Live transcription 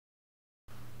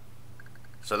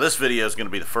So this video is going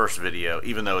to be the first video,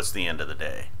 even though it's the end of the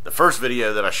day. The first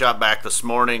video that I shot back this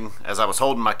morning, as I was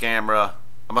holding my camera,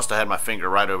 I must have had my finger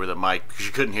right over the mic because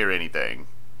you couldn't hear anything.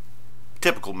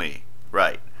 Typical me,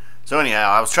 right. So anyhow,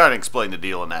 I was trying to explain the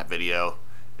deal in that video.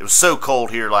 It was so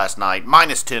cold here last night,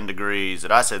 minus 10 degrees,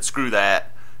 that I said screw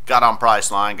that, got on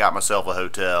Priceline, got myself a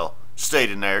hotel, stayed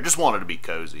in there, just wanted to be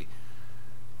cozy.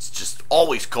 It's just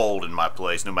always cold in my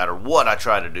place. No matter what I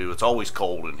try to do, it's always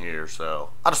cold in here.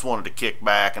 So I just wanted to kick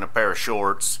back in a pair of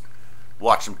shorts,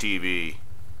 watch some TV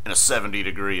in a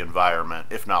 70-degree environment,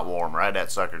 if not warmer. I had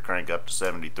that sucker crank up to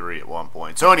 73 at one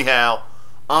point. So anyhow,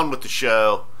 on with the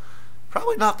show.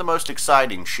 Probably not the most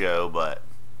exciting show, but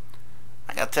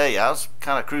I gotta tell you, I was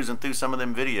kind of cruising through some of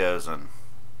them videos, and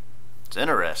it's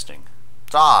interesting.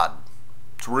 It's odd.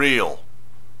 It's real.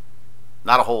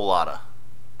 Not a whole lot of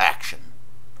action.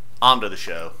 On to the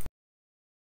show.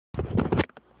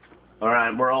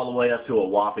 Alright, we're all the way up to a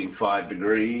whopping 5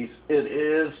 degrees. It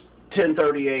is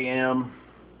 10:30 a.m.,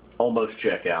 almost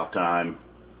checkout time.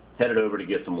 Headed over to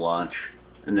get some lunch,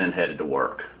 and then headed to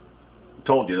work. I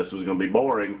told you this was going to be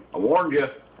boring. I warned you.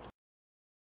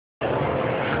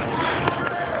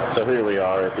 So here we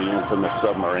are at the infamous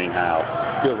submarine house.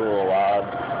 Feels a little odd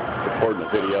recording the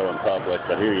video in public,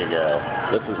 but here you go.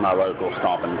 This is my local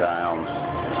stomping grounds.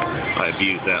 I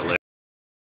abuse that later.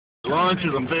 Lunch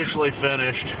is officially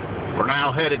finished. We're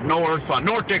now headed north on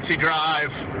North Dixie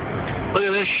Drive. Look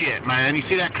at this shit, man. You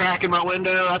see that crack in my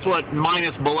window? That's what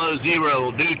minus below zero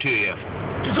will do to you.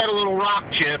 Just had a little rock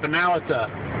chip, and now it's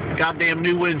a goddamn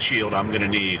new windshield I'm gonna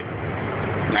need.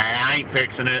 Nah, I ain't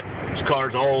fixing it. This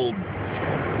car's old.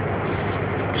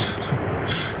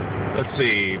 Let's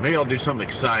see. Maybe I'll do something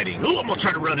exciting. Ooh, I'm gonna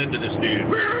try to run into this dude.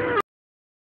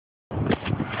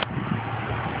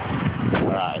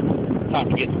 Alright, time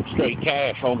to get some straight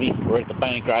cash, homie. We're at the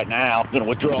bank right now. Gonna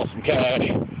withdraw some cash.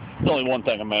 There's only one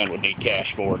thing a man would need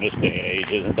cash for in this day and age,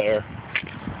 isn't there?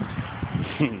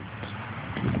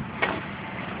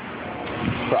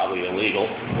 Probably illegal.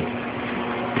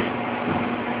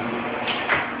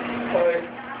 Hey,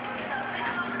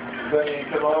 Benny, you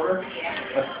come over?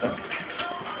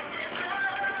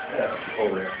 Yeah,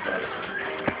 over there.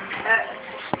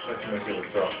 Let's make you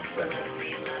withdraw some cash.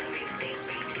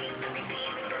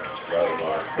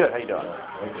 Good, how you doing?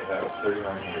 We can have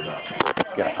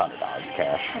 $3,900. Got $100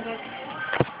 cash. Okay.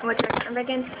 What's your number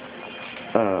again?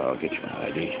 I'll get you my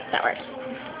ID. That works.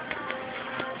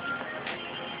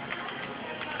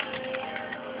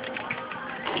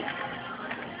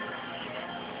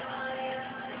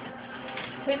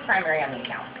 Who's primary on the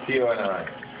account? T-O-N-I.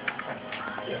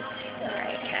 Yeah.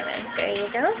 Alright, Kevin. There you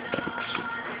go.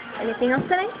 Anything else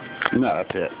today? No,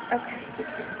 that's it. Okay.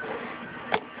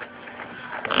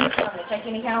 On the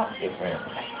checking account? Yes, ma'am.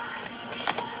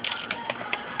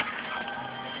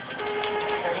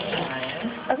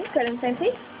 Okay, go ahead and sign,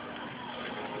 please.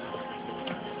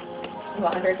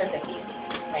 100 or 50?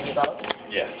 Maybe both?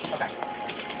 Yes. Okay.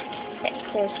 Okay,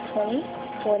 there's 20,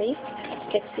 40,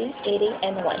 60, 80,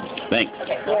 and 1. Thanks.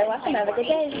 Okay, you're welcome. Have a good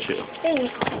day. Sure.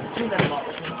 Thanks.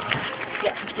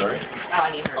 Yeah. Sorry? Oh,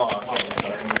 I need her. Oh, sorry.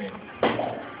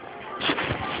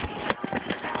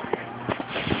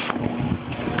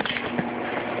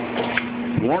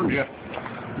 Warned you.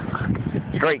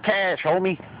 Straight cash,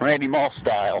 homie. Randy Moss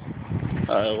style.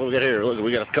 What we got here? Look,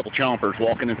 we got a couple chompers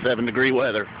walking in 7-degree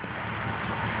weather.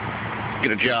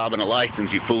 Get a job and a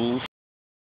license, you fools.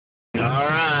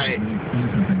 Alright.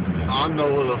 On to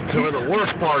the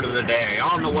worst part of the day.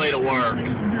 On the way to work.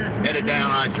 Headed down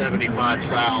I-75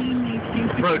 south.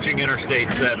 Approaching Interstate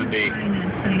 70.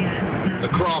 The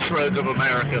crossroads of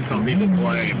America, some people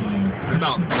claim. There's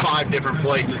about 5 different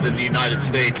places in the United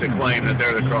States that claim that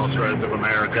they're the crossroads of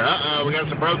America. Uh-oh, we got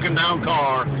some broken down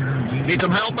car. Need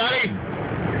some help, buddy?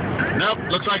 Nope,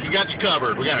 looks like you got you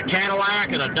covered. We got a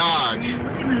Cadillac and a Dodge.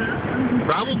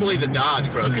 Probably the Dodge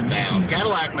broken down.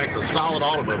 Cadillac makes a solid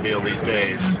automobile these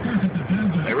days.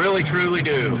 They really, truly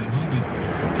do.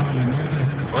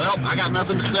 Well, I got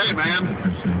nothing to say, man.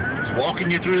 Just walking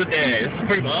you through the day. This is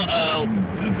pretty... Uh-oh.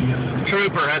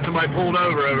 Trooper had somebody pulled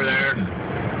over there.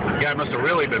 The guy must have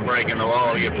really been breaking the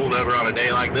law to get pulled over on a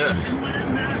day like this.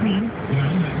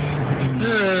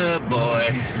 Oh, boy.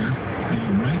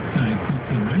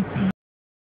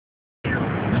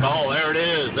 Oh, there it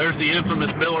is. There's the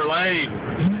infamous Miller Lane.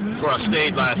 That's where I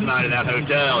stayed last night at that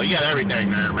hotel. You got everything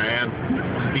there, man.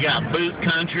 You got boot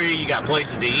country, you got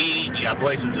places to eat, you got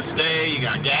places to stay, you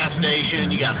got gas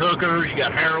station, you got hookers, you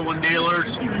got heroin dealers.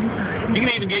 You can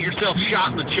even get yourself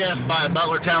shot in the chest by a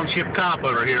Butler Township cop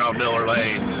over here on Miller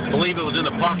Lane. I believe it was in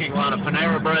the parking lot of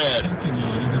Panera Bread.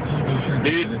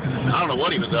 Dude, I don't know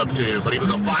what he was up to, but he was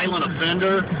a violent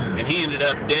offender, and he ended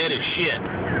up dead as shit.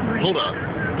 Pulled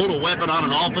a weapon on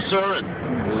an officer,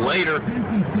 and later.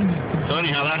 So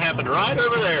anyhow, that happened right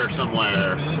over there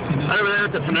somewhere. Right over there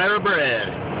at the Panera Bread.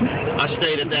 I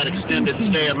stayed at that extended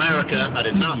stay America. I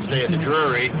did not stay at the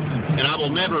Drury, and I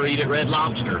will never eat at Red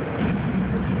Lobster.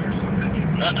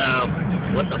 Uh-oh.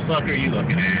 What the fuck are you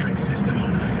looking at?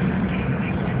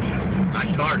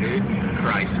 Nice car, dude.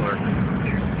 Chrysler.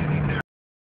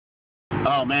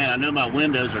 Oh, man, I know my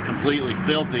windows are completely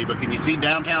filthy, but can you see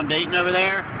downtown Dayton over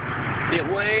there? See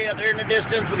it way up there in the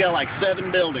distance? We got like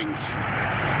 7 buildings.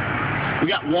 We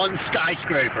got 1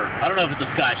 skyscraper. I don't know if it's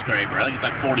a skyscraper. I think it's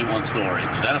like 41 stories.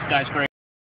 Is that a skyscraper?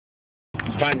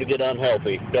 It's time to get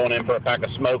unhealthy. Going in for a pack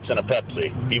of smokes and a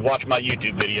Pepsi. If you watch my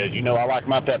YouTube videos, you know I like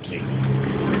my Pepsi.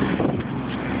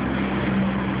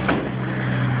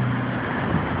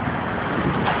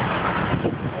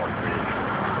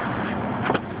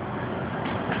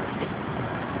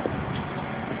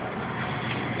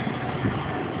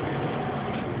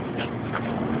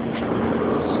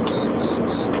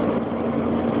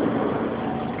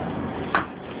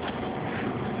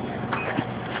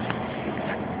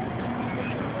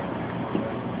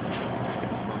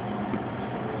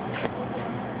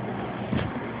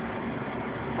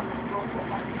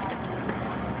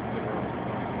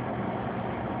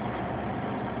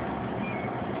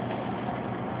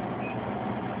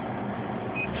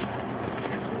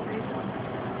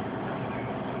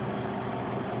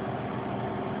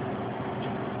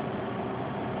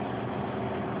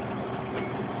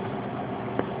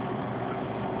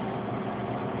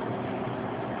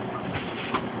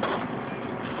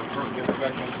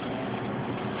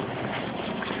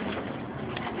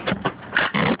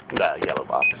 The yellow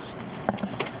box.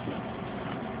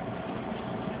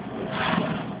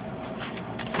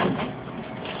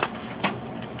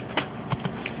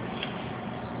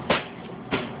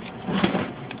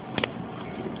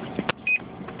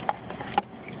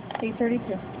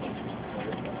 $8.32.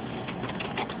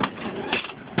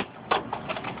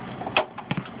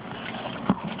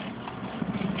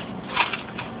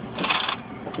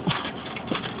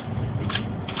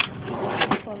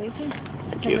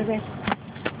 Thank you.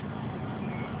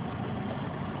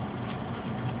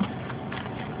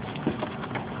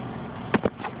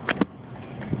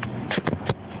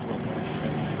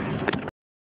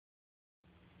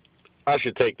 I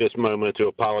should take this moment to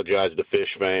apologize to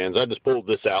Phish fans. I just pulled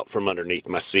this out from underneath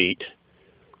my seat.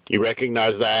 You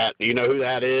recognize that? Do you know who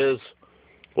that is?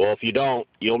 Well, if you don't,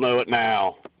 you'll know it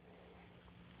now.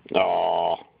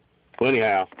 Aw. Well,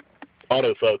 anyhow,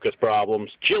 autofocus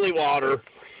problems. Chili Water.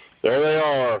 There they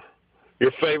are.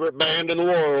 Your favorite band in the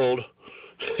world.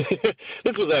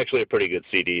 This was actually a pretty good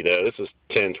CD, though. This was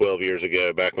 10, 12 years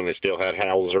ago, back when they still had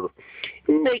Hauser.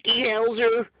 Mickey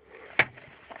Hauser.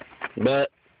 But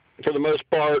for the most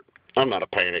part, I'm not a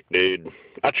Panic dude.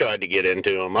 I tried to get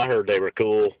into them. I heard they were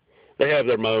cool. They have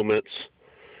their moments.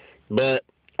 But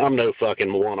I'm no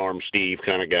fucking One-Armed Steve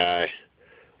kind of guy.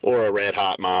 Or a Red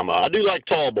Hot Mama. I do like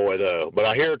Tall Boy, though. But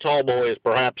I hear Tall Boy is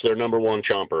perhaps their #1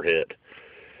 chomper hit.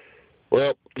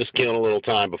 Well, just killing a little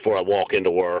time before I walk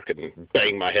into work and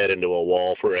bang my head into a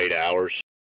wall for 8 hours.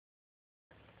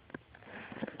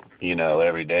 You know,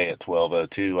 every day at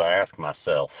 12:02, I ask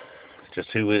myself, just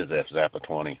who is F Zappa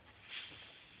 20?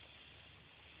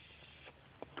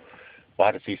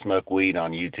 Why does he smoke weed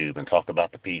on YouTube and talk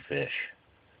about the Phish?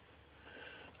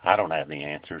 I don't have the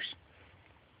answers.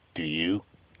 Do you?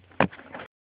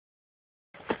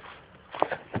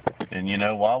 And you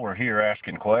know, while we're here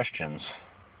asking questions,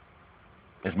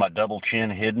 is my double chin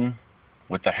hidden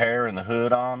with the hair and the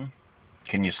hood on?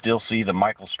 Can you still see the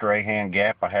Michael Strahan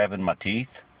gap I have in my teeth?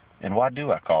 And why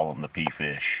do I call them the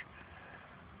Phish?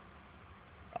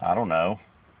 I don't know.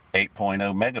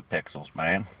 8.0 megapixels,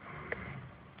 man.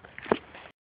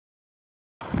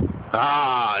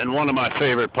 Ah, and one of my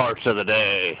favorite parts of the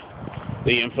day,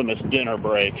 the infamous dinner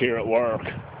break here at work.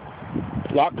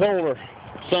 A lot colder.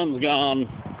 Sun's gone.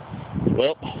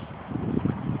 Well,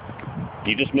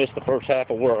 you just missed the first half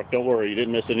of work. Don't worry, you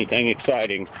didn't miss anything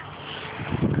exciting.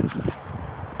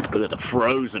 Look at the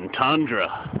frozen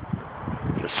tundra.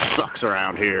 It just sucks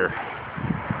around here.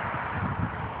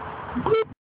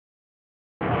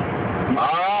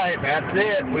 Alright, that's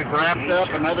it. We've wrapped up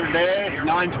another day. It's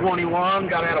 9:21.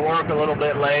 Got out of work a little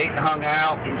bit late. Hung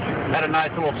out. Had a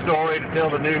nice little story to tell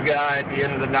the new guy at the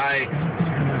end of the night.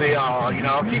 I'll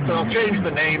change the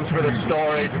names for the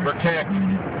story to protect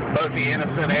both the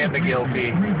innocent and the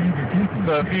guilty.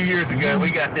 So a few years ago, we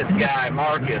got this guy,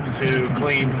 Marcus, who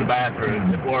cleans the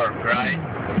bathrooms at work, right?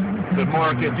 So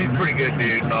Marcus, he's a pretty good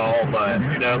dude and all, but,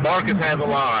 Marcus has a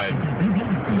line.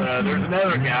 there's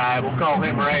another guy, we'll call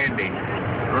him Randy.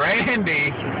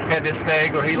 Randy had this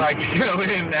thing where he liked to go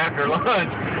in after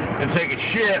lunch and take a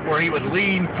shit where he would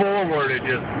lean forward and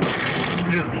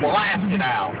just blast it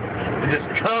out. And just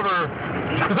cover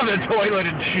the toilet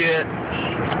and shit,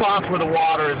 spots where the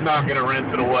water is not going to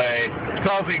rinse it away,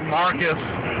 causing Marcus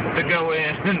to go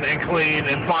in and clean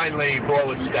and finally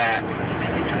blow his stack.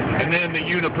 And then the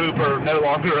unipooper no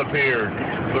longer appeared.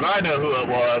 But I know who it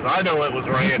was. I know it was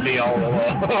Randy all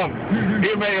along.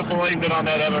 He may have blamed it on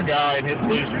that other guy and his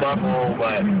loose butthole,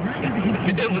 but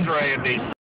it was Randy.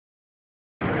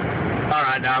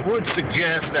 Alright, now I would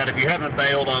suggest that if you haven't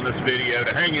bailed on this video,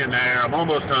 to hang in there. I'm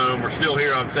almost home. We're still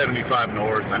here on 75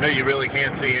 North. I know you really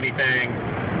can't see anything.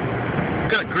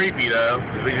 It's kind of creepy, though.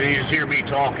 You just hear me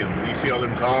talking. You see all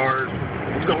them cars.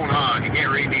 What's going on? You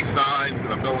can't read these signs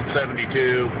because I'm going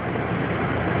 72.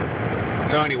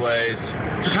 So anyways,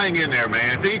 just hang in there,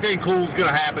 man. If anything cool is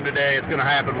going to happen today, it's going to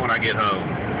happen when I get home.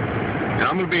 And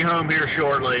I'm going to be home here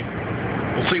shortly.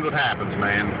 We'll see what happens,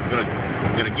 man.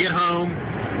 I'm going to get home,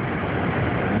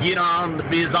 get on the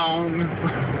bizone.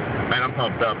 Man, I'm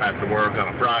pumped up after work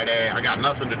on a Friday. I got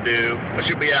nothing to do. I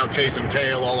should be out chasing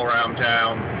tail all around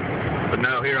town. But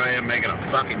no, here I am making a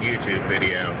fucking YouTube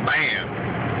video. Man.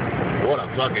 What a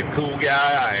fucking cool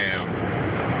guy I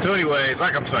am. So anyways,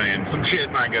 like I'm saying, some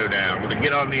shit might go down. I'm going to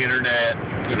get on the internet,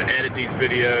 I'm going to edit these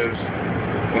videos.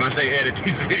 When I say edit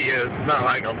these videos, it's not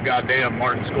like I'm goddamn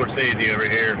Martin Scorsese over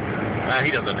here. He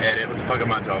doesn't edit. What the fuck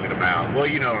am I talking about? Well,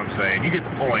 you know what I'm saying. You get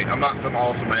the point. I'm not some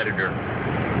awesome editor.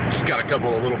 Just got a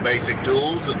couple of little basic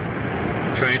tools and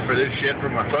transfer this shit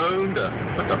from my phone to,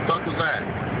 what the fuck was that?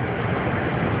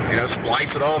 You know,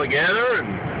 splice it all together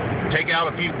and take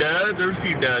out a few duds. There's a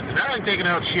few duds. And I ain't taking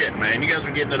out shit, man. You guys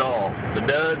are getting it all. The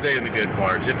duds and the good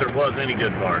parts, if there was any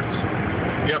good parts.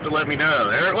 You have to let me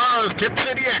know. There it was. Tip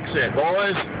City exit,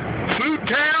 boys. Food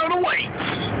town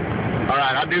awaits.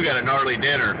 Alright, I do got a gnarly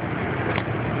dinner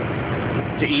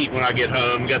to eat when I get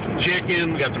home. We got some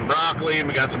chicken, we got some broccoli, and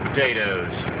we got some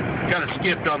potatoes. Kind of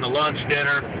skipped on the lunch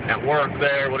dinner at work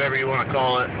there, whatever you want to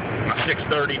call it. My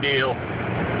 6:30 deal.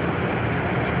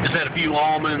 Just had a few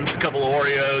almonds, a couple of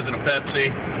Oreos, and a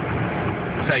Pepsi.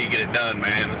 That's how you get it done,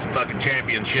 man. It's a fucking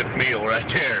championship meal right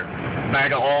there.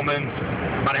 Bag of almonds.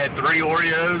 Might have had 3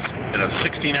 Oreos and a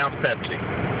 16-ounce Pepsi.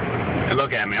 And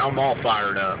look at me, I'm all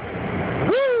fired up.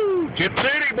 Woo! Tip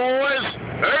City, boys!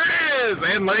 There it is!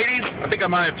 And ladies, I think I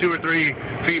might have 2 or 3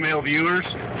 female viewers.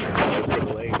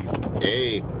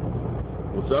 Hey,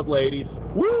 what's up, ladies?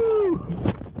 Woo!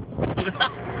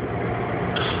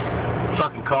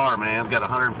 Fucking car, man. It's got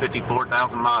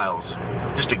 154,000 miles.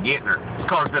 Just a getting her. This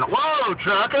car's been whoa,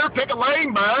 trucker, pick a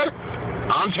lane, bud.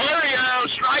 Ontario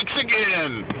strikes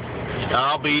again.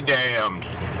 I'll be damned.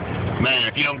 Man,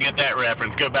 if you don't get that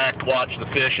reference, go back to watch the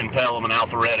Phish and Pelham and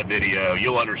Alpharetta video.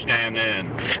 You'll understand then.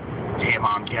 Damn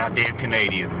on goddamn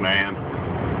Canadians, man.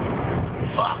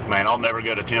 Fuck, man, I'll never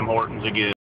go to Tim Hortons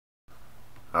again.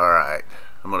 Alright,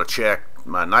 I'm going to check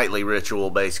my nightly ritual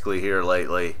basically here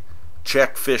lately.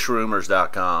 Check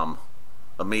fishrumors.com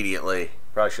immediately.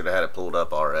 Probably should have had it pulled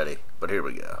up already, but here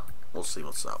we go. We'll see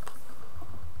what's up.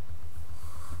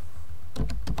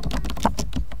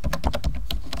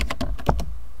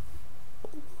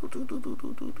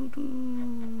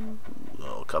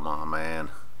 Oh, come on, man.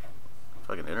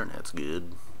 Fucking internet's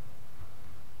good.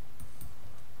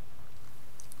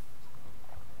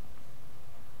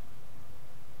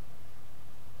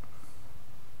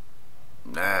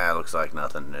 Nah, looks like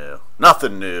nothing new.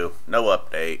 Nothing new. No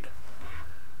update.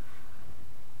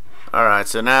 Alright,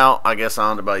 so now I guess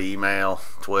on to my email,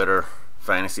 Twitter,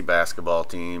 fantasy basketball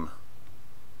team.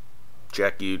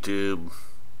 Check YouTube.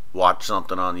 Watch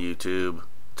something on YouTube.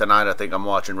 Tonight I think I'm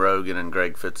watching Rogan and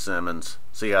Greg Fitzsimmons.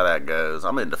 See how that goes.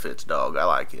 I'm into Fitz Dog. I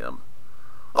like him.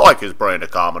 I like his brand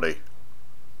of comedy.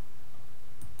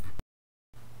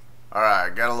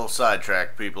 Alright, got a little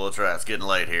sidetracked, people. That's right, it's getting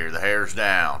late here. The hair's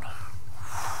down.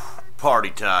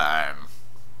 Party time.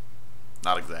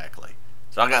 Not exactly.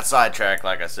 So I got sidetracked,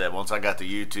 like I said. Once I got to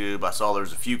YouTube, I saw there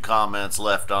was a few comments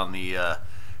left on the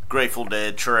Grateful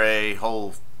Dead Trey,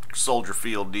 whole Soldier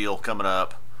Field deal coming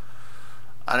up.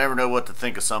 I never know what to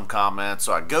think of some comments,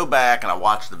 so I go back and I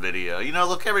watch the video. You know,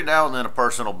 look, every now and then a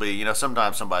person will be, you know,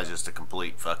 sometimes somebody's just a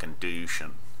complete fucking douche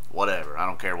and whatever. I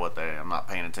don't care what they, I'm not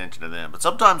paying attention to them. But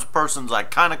sometimes a person's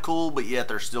like kind of cool, but yet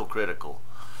they're still critical.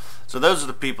 So those are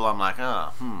the people I'm like,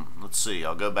 let's see.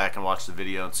 I'll go back and watch the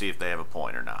video and see if they have a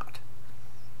point or not.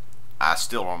 I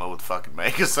still don't know what to fucking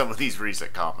make of some of these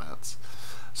recent comments.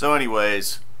 So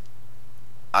anyways,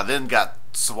 I then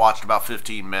watched about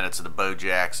 15 minutes of the Bo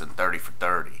Jackson 30 for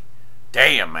 30.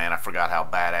 Damn, man, I forgot how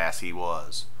badass he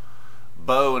was.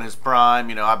 Bo in his prime,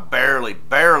 you know, I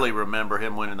barely remember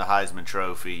him winning the Heisman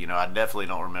Trophy. You know, I definitely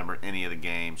don't remember any of the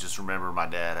games. Just remember my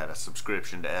dad had a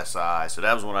subscription to SI, so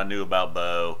that was when I knew about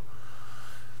Bo.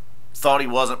 Thought he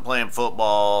wasn't playing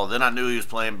football. Then I knew he was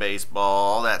playing baseball,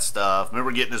 all that stuff.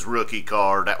 Remember getting his rookie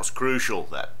card. That was crucial.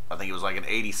 That I think it was like an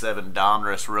 87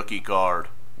 Donruss rookie card,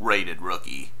 rated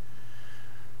rookie.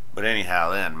 But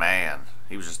anyhow, then, man,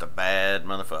 he was just a bad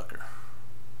motherfucker.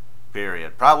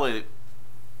 Period.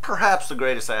 Perhaps the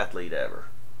greatest athlete ever.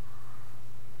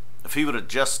 If he would have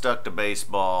just stuck to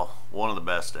baseball, one of the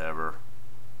best ever.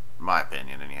 In my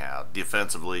opinion, anyhow.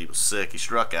 Defensively, he was sick. He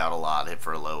struck out a lot, hit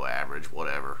for a low average,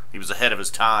 whatever. He was ahead of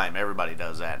his time. Everybody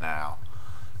does that now.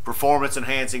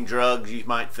 Performance-enhancing drugs, you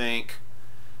might think.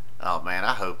 Oh, man,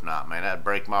 I hope not, man. That'd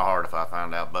break my heart if I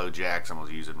found out Bo Jackson was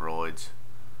using roids.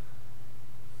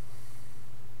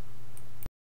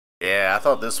 Yeah, I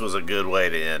thought this was a good way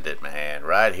to end it, man.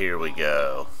 Right here we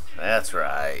go. That's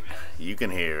right. You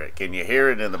can hear it. Can you hear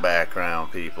it in the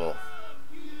background, people?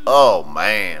 Oh,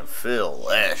 man. Phil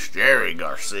Lesh, Jerry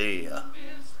Garcia.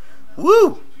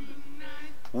 Woo!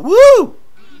 Woo!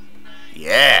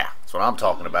 Yeah, that's what I'm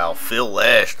talking about. Phil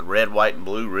Lesh, the red, white, and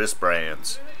blue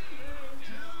wristbands.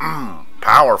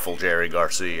 Powerful Jerry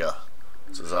Garcia.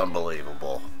 This is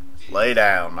unbelievable. Lay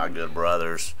down, my good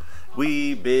brothers.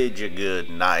 We bid you good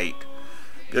night.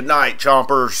 Good night,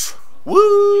 chompers.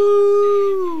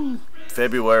 Woo!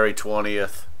 February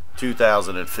 20th,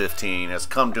 2015 has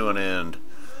come to an end.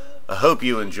 I hope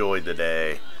you enjoyed the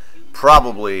day.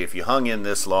 Probably, if you hung in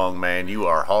this long, man, you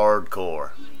are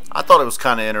hardcore. I thought it was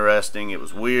kind of interesting. It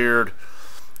was weird.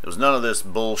 It was none of this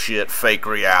bullshit fake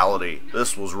reality.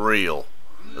 This was real.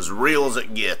 As real as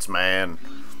it gets, man.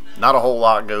 Not a whole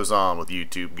lot goes on with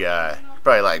YouTube guy. You're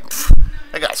probably like,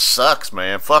 that guy sucks,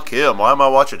 man. Fuck him. Why am I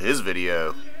watching his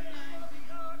video?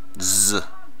 Zzz.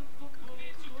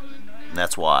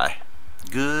 That's why.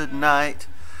 Good night.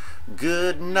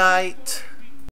 Good night.